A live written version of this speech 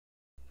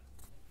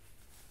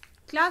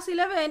Class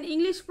 11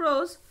 English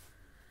pros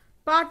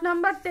part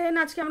number 10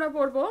 আজকে আমরা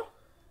পড়ব,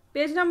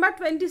 পেজ নাম্বার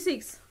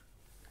 26।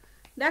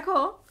 দেখো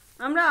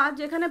আমরা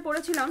যেখানে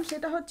পড়েছিলাম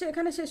সেটা হচ্ছে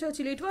এখানে শেষ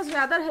হয়েছিল। ইট ওয়াজ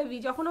রাদার হেভি।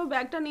 যখন ও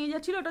ব্যাগটা নিয়ে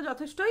যাচ্ছিল ওটা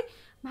যথেষ্টই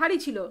ভারী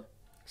ছিল।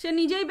 সে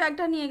নিজেই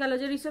ব্যাগটা নিয়ে গেল,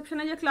 যে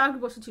রিসেপশনে যে ক্লার্ক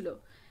বসেছিল।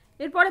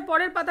 এরপরে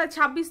পরের পাতায়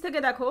 26 থেকে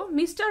দেখো,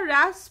 mister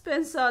rash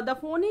Spencer, the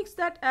Phoenix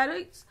that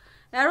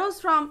arose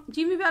from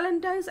Jimmy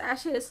Valentine's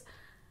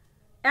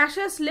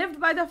ashes left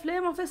by the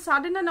flame of a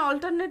sudden and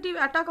alternative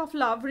attack of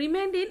love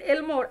remained in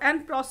Elmore and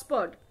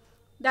prospered.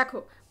 দেখো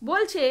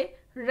বলছে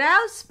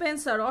র্যাল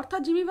স্পেন্সার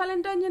অর্থাৎ জিমি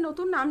ভ্যালেন্টাইন যে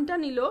নতুন নামটা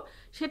নিল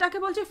সেটাকে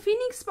বলছে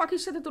Phoenix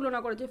পাখির সাথে তুলনা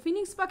করেছে।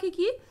 ফিনিক্স পাখি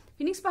কি?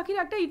 ফিনিক্স পাখির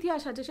একটা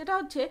ইতিহাস আছে, সেটা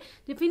হচ্ছে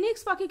যে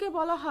ফিনিক্স পাখিকে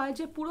বলা হয়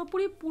যে পুরো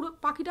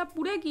পাখিটা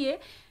পুড়ে গিয়ে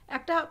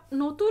একটা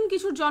নতুন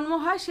কিছুর জন্ম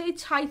হয় সেই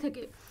ছাই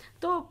থেকে।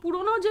 তো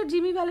পুরনো যে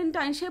জিমি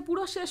ভ্যালেন্টাইন সে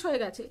পুরো শেষ হয়ে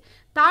গেছে,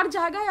 তার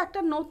জায়গায়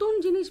একটা নতুন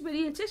জিনিস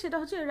বেরিয়েছে, সেটা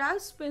হচ্ছে র্যাল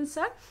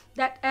Spencer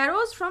that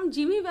arose from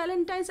Jimmy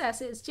Valentine's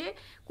assess. যে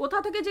কোথা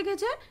থেকে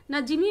জেগেছে না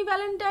জিমি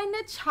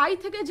ভ্যালেন্টাইনের ছাই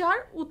থেকে যার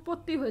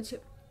উৎপত্তি হয়েছে।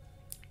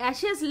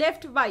 অ্যাশেস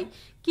লেফট বাই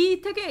কি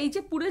থেকে, এই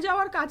যে পুড়ে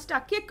যাওয়ার কাজটা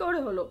কে করে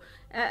হলো?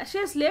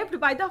 Ashes left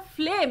by the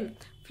flame.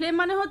 Flame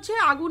মানে হচ্ছে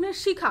আগুনের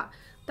শিখা।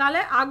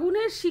 তাহলে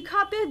আগুনের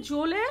শিখাতে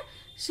জ্বলে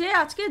সে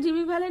আজকে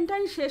জিমি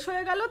ভ্যালেন্টাইন শেষ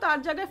হয়ে গেল, তার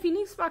জায়গায়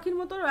ফিনিক্স পাখির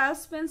মতো রয়্যাল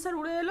স্পেন্সার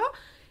উড়ে এলো।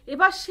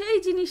 এবার সেই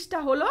জিনিসটা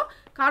হলো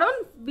কারণ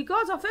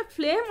because of A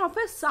flame of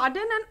a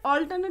sudden and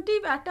alternative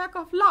attack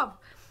of love.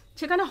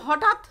 সেখানে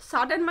হঠাৎ,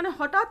 সাডেন মানে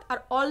হঠাৎ, আর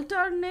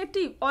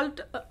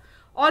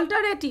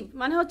অল্টারেটিভ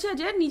মানে হচ্ছে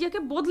যে নিজেকে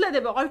বদলে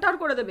দেবে, অল্টার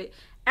করে দেবে।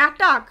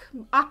 অ্যাটাক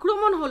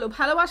আক্রমণ হলো,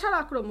 ভালোবাসার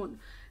আক্রমণ।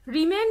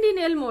 রিমেন্ড ইন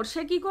এলমোর,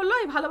 সে কি করলো?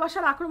 এই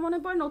ভালোবাসার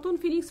আক্রমণের পর নতুন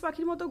ফিনিক্স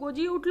পাখির মতো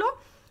গজিয়ে উঠলো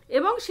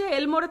এবং সে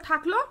এলমোরে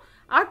থাকলো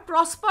আর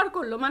প্রসপার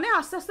করলো, মানে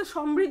আস্তে আস্তে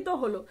সমৃদ্ধ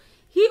হলো।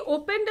 He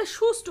opened A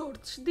shoe store,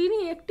 তিনি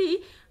একটি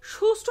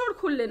শু স্টোর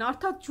খুললেন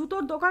অর্থাৎ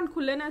জুতোর দোকান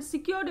খুললেন। And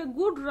secured a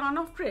good run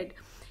of trade,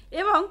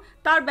 এবং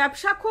তার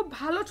ব্যবসা খুব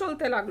ভালো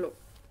চলতে লাগলো।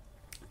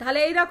 তাহলে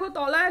এই দেখো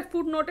তলায়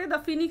ফুড নোটে দ্য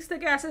ফিনিক্স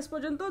থেকে অ্যাসেস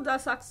পর্যন্ত, the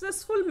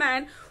successful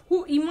man who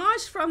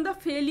emerge from the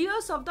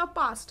failures of the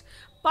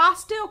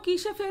পাস্টে ও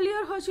কিসে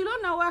ফেলিয়ার হয়েছিল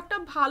না, ও একটা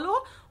ভালো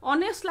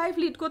অনেস্ট লাইফ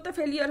লিড করতে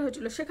ফেলিয়ার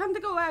হয়েছিল, সেখান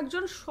থেকে ও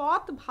একজন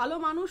সৎ ভালো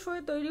মানুষ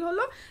হয়ে তৈরি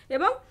হলো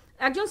এবং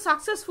একজন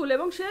সাকসেসফুল,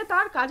 এবং সে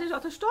তার কাজে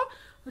যথেষ্ট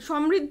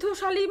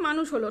সমৃদ্ধশালী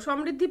মানুষ হলো,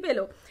 সমৃদ্ধি পেল।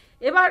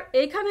 এবার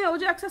এইখানে ও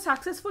যে একটা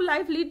সাকসেসফুল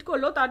লাইফ লিড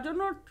করলো তার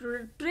জন্য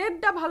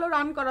ট্রেডটা ভালো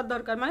রান করার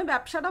দরকার, মানে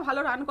ব্যবসাটা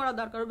ভালো রান করার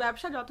দরকার।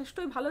 ব্যবসা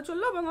যথেষ্টই ভালো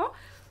চললো এবং ও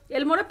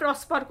এলমোরে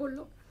প্রসপার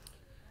করলো।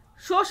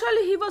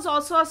 Socially he was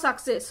also a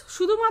success.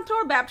 শুধুমাত্র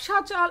ওর ব্যবসা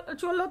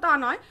চললো তা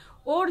নয়,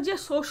 ওর যে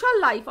সোশ্যাল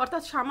লাইফ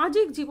অর্থাৎ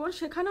সামাজিক জীবন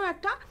সেখানেও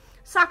একটা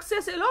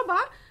সাকসেস এলো, বা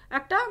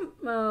একটা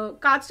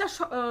কাজটা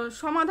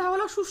সমাধা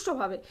হলো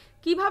সুষ্ঠুভাবে।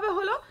 কিভাবে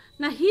হলো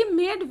না, হি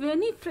মেড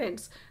মেনি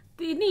ফ্রেন্ডস,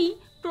 তিনি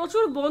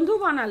প্রচুর বন্ধু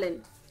বানালেন।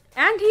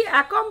 And he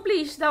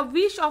accomplish the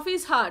wish of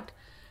his heart,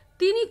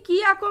 তিনি কি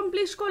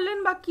অ্যাকমপ্লিশ করলেন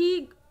বা কি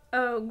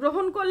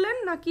গ্রহণ করলেন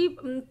না কি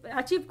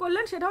অ্যাচিভ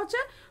করলেন, সেটা হচ্ছে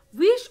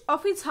উইশ অফ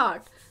হিজ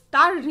হার্ট।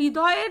 তার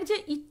হৃদয়ের যে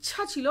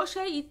ইচ্ছা ছিল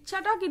সেই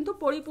ইচ্ছাটা কিন্তু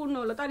পরিপূর্ণ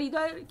হলো। তার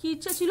হৃদয়ের কি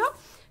ইচ্ছা ছিল?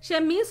 সে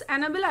মিস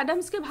অ্যানাবেল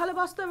অ্যাডামসকে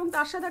ভালোবাসতো এবং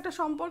তার সাথে একটা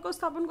সম্পর্ক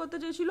স্থাপন করতে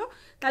চেয়েছিল।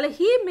 তাহলে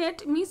হি মেট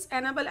miss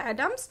enable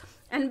Adams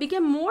and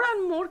became more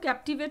and more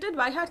ক্যাপটিভেটেড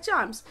by her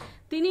charms.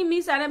 তিনি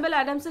মিস অ্যানাবেল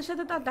অ্যাডামসের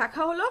সাথে তার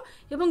দেখা হলো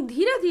এবং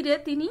ধীরে ধীরে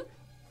তিনি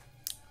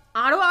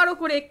আরও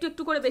করে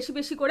একটু করে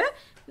বেশি করে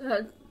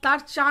তার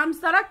চার্মস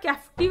দ্বারা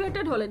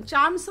ক্যাপটিভেটেড হলেন।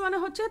 চার্মস মানে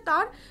হচ্ছে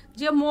তার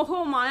যে মোহ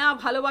মায়া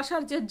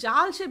ভালোবাসার যে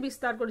জাল সে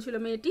বিস্তার করেছিল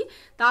মেয়েটি,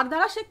 তার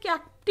দ্বারা সে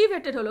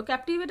ক্যাপটিভেটেড হলো।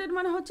 ক্যাপটিভেটেড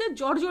মানে হচ্ছে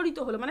জর্জরিত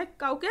হলো, মানে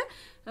কাউকে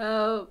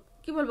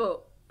কি বলবো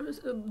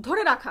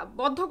ধরে রাখা,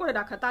 বদ্ধ করে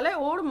রাখা। তাহলে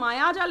ওর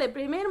মায়া জালে,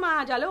 প্রেমের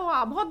মায়া জালে ও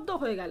আবদ্ধ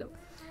হয়ে গেল।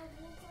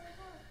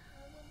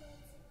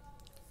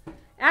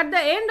 At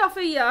the end of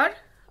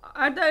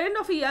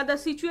a year, the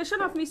situation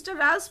of Mr.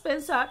 Ralph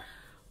Spencer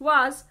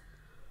was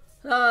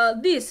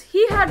this: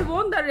 he had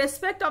won the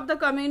respect of the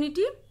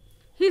community,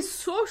 his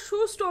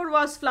shoe store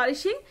was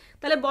flourishing.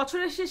 তাহলে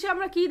বছরের শেষে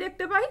আমরা কি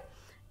দেখতে পাই?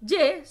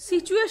 যে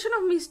situation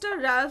of mister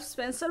Ralph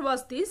Spencer was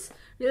this.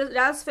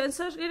 Ralph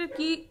স্পেন্সারের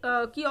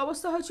কি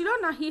অবস্থা হয়েছিল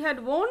না, he had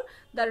won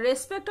the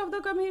respect of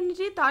the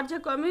community, তার যে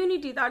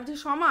কমিউনিটি, তার যে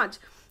সমাজ,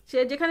 সে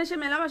যেখানে সে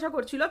মেলামেশা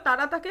করছিল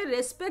তারা তাকে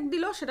রেসপেক্ট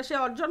দিল, সেটা সে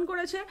অর্জন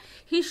করেছে।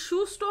 হিজ শু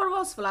স্টোর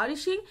ওয়াজ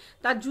ফ্লারিশিং,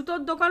 তার জুতোর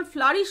দোকান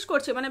ফ্লারিশ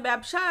করছে, মানে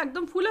ব্যবসা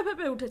একদম ফুলে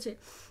ফেপে উঠেছে।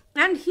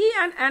 And he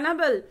and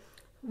enable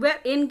war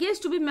engage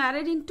two B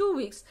married in 2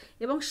 weeks,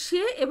 এবং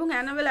সে এবং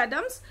অ্যানাবেল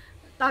অ্যাডামস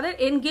তাদের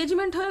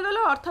এনগেজমেন্ট হয়ে গেল,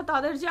 অর্থাৎ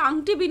তাদের যে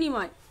আংটি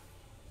বিনিময়,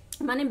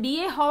 মানে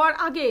বিয়ে হওয়ার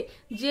আগে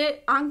যে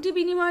আংটি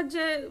বিনিময়ের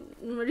যে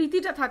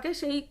রীতিটা থাকে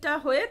সেইটা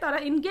হয়ে তারা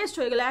এনগেজড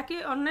হয়ে গেল, একে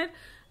অন্যের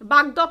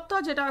বাগদত্তা,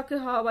 যেটাকে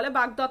হওয়া বলে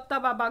বাগদত্তা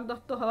বা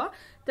বাগদত্ত হওয়া।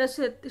 তা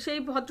সেই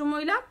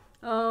ভদ্রমহিলা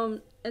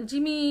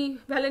জিমি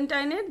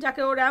ভ্যালেন্টাইনের,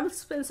 যাকে ও র্যালফ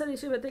স্পেন্সার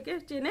হিসেবে থেকে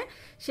চেনে,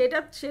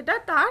 সেটা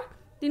তার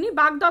তিনি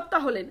বাগদত্তা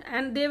হলেন।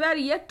 And they were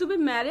yet two B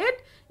married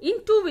in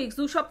 2 weeks,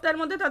 2 সপ্তাহের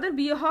মধ্যে তাদের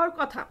বিয়ে হওয়ার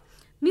কথা।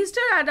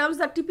 Mister Adams,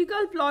 the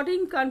typical plodding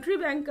country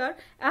banker,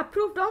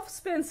 approved of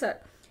Spencer.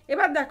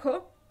 এবার দেখো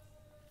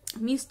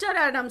মিস্টার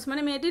অ্যাডামস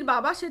মানে মেয়েটির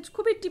বাবা, সে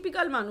খুবই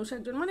টিপিক্যাল মানুষ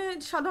একজন, মানে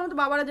সাধারণত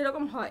বাবারা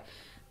যেরকম হয়।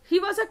 হি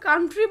ওয়াজ এ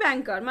কান্ট্রি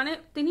ব্যাংকার, মানে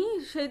তিনি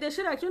সেই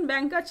দেশের একজন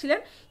ব্যাংকার ছিলেন।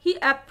 হি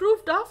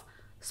অ্যাপ্রুভড অফ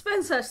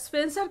স্পেন্সার,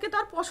 স্পেন্সারকে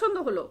তার পছন্দ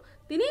হলো,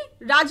 তিনি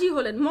রাজি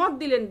হলেন, মত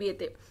দিলেন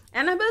বিয়েতে।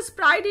 অ্যানাবেলস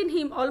pride in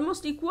him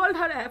almost equalled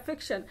her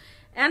affection,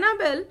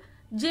 enable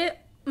যে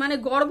মানে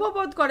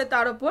গর্ববোধ করে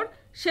তার ওপর,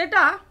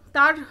 সেটা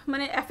তার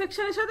মানে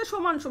অ্যাফেকশনের সাথে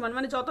সমান সমান,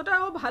 মানে যতটা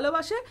ও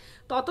ভালোবাসে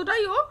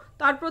ততটাই ও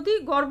তার প্রতি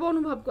গর্ব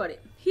অনুভব করে।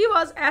 হি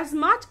was as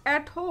much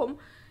at home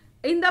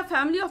in the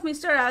family of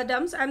Mr.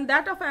 Adams and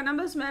that of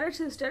Annabel's married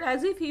sister as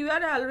if he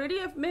were already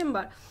a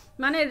member,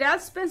 মানে র্যাল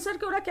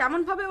স্পেন্সারকে ওরা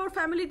কেমনভাবে ওর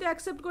ফ্যামিলিতে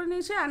অ্যাকসেপ্ট করে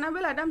নিয়েছে,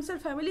 অ্যানাবেল অ্যাডামসের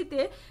ফ্যামিলিতে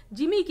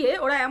জিমিকে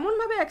ওরা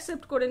এমনভাবে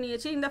অ্যাকসেপ্ট করে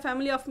নিয়েছে in the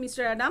family of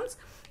mister Adams,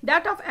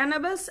 that of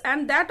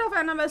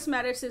অ্যানাবেলস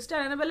married sister,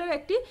 অ্যানাবেলের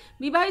একটি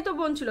বিবাহিত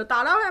বোন ছিল,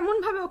 তারাও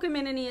এমনভাবে ওকে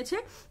মেনে নিয়েছে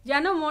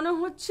যেন মনে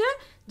হচ্ছে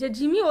যে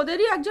জিমি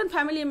ওদেরই একজন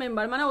ফ্যামিলি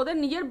মেম্বার, মানে ওদের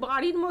নিজের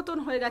বাড়ির মতন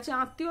হয়ে গেছে,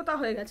 আত্মীয়তা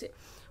হয়ে গেছে।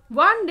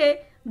 One day,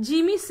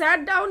 Jimmy sat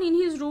down in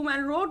his room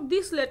and wrote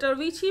this letter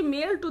which he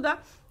mailed to the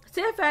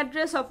safe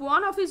address of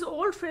one of his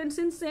old friends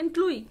in St.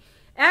 Louis.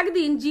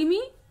 একদিন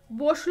জিমি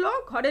বসলো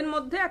ঘরের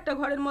মধ্যে, একটা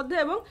ঘরের মধ্যে,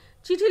 এবং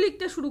চিঠি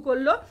লিখতে শুরু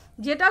করলো,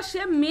 যেটা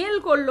সে মেল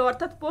করলো,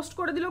 অর্থাৎ পোস্ট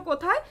করে দিল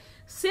কোথায়,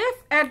 সেফ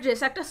অ্যাড্রেস,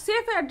 একটা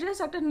সেফ অ্যাড্রেস,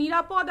 একটা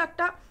নিরাপদ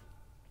একটা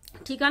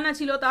ঠিকানা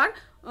ছিল তার,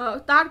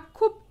 তার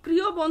খুব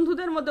প্রিয়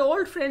বন্ধুদের মধ্যে,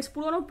 ওল্ড ফ্রেন্ডস,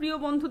 পুরনো প্রিয়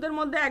বন্ধুদের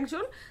মধ্যে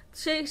একজন,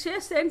 সে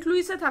সেন্ট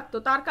লুইসে থাকতো,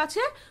 তার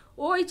কাছে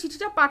ও এই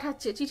চিঠিটা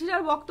পাঠাচ্ছে।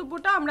 চিঠিটার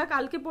বক্তব্যটা আমরা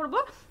কালকে পড়বো।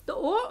 তো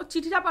ও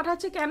চিঠিটা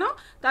পাঠাচ্ছে কেন,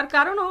 তার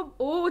কারণ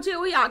ও যে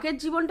ওই আগের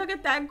জীবনটাকে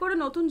ত্যাগ করে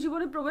নতুন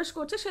জীবনে প্রবেশ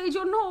করছে, সেই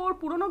জন্য ওর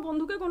পুরনো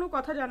বন্ধুকে কোনো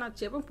কথা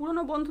জানাচ্ছে, এবং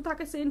পুরনো বন্ধু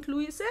থাকে সেন্ট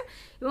লুইসে,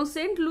 এবং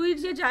সেন্ট লুইর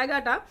যে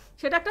জায়গাটা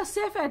সেটা একটা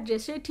সেফ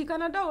অ্যাড্রেস, সেই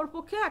ঠিকানাটা ওর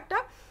পক্ষে একটা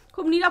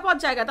খুব নিরাপদ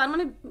জায়গা। তার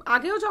মানে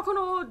আগেও যখন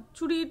ও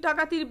চুরি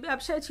ডাকাতির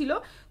ব্যবসায় ছিল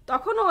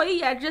তখনও এই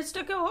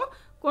অ্যাড্রেসটাকে ও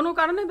কোনো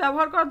কারণে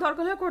ব্যবহার করার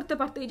দরকার হলে করতে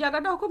পারতো, এই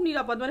জায়গাটাও খুব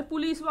নিরাপদ, মানে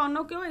পুলিশ বা অন্য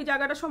কেউ এই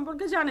জায়গাটা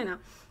সম্পর্কে জানে না।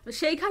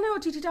 সেইখানে ও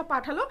চিঠিটা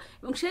পাঠালো,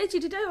 এবং সেই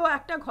চিঠিটাই ও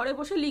একটা ঘরে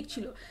বসে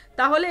লিখছিল।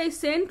 তাহলে এই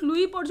সেন্ট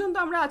লুই পর্যন্ত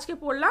আমরা আজকে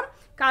পড়লাম,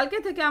 কালকে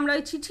থেকে আমরা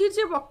এই চিঠির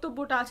যে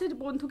বক্তব্যটা আছে,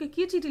 বন্ধুকে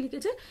কী চিঠি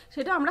লিখেছে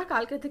সেটা আমরা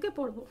কালকে থেকে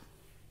পড়বো।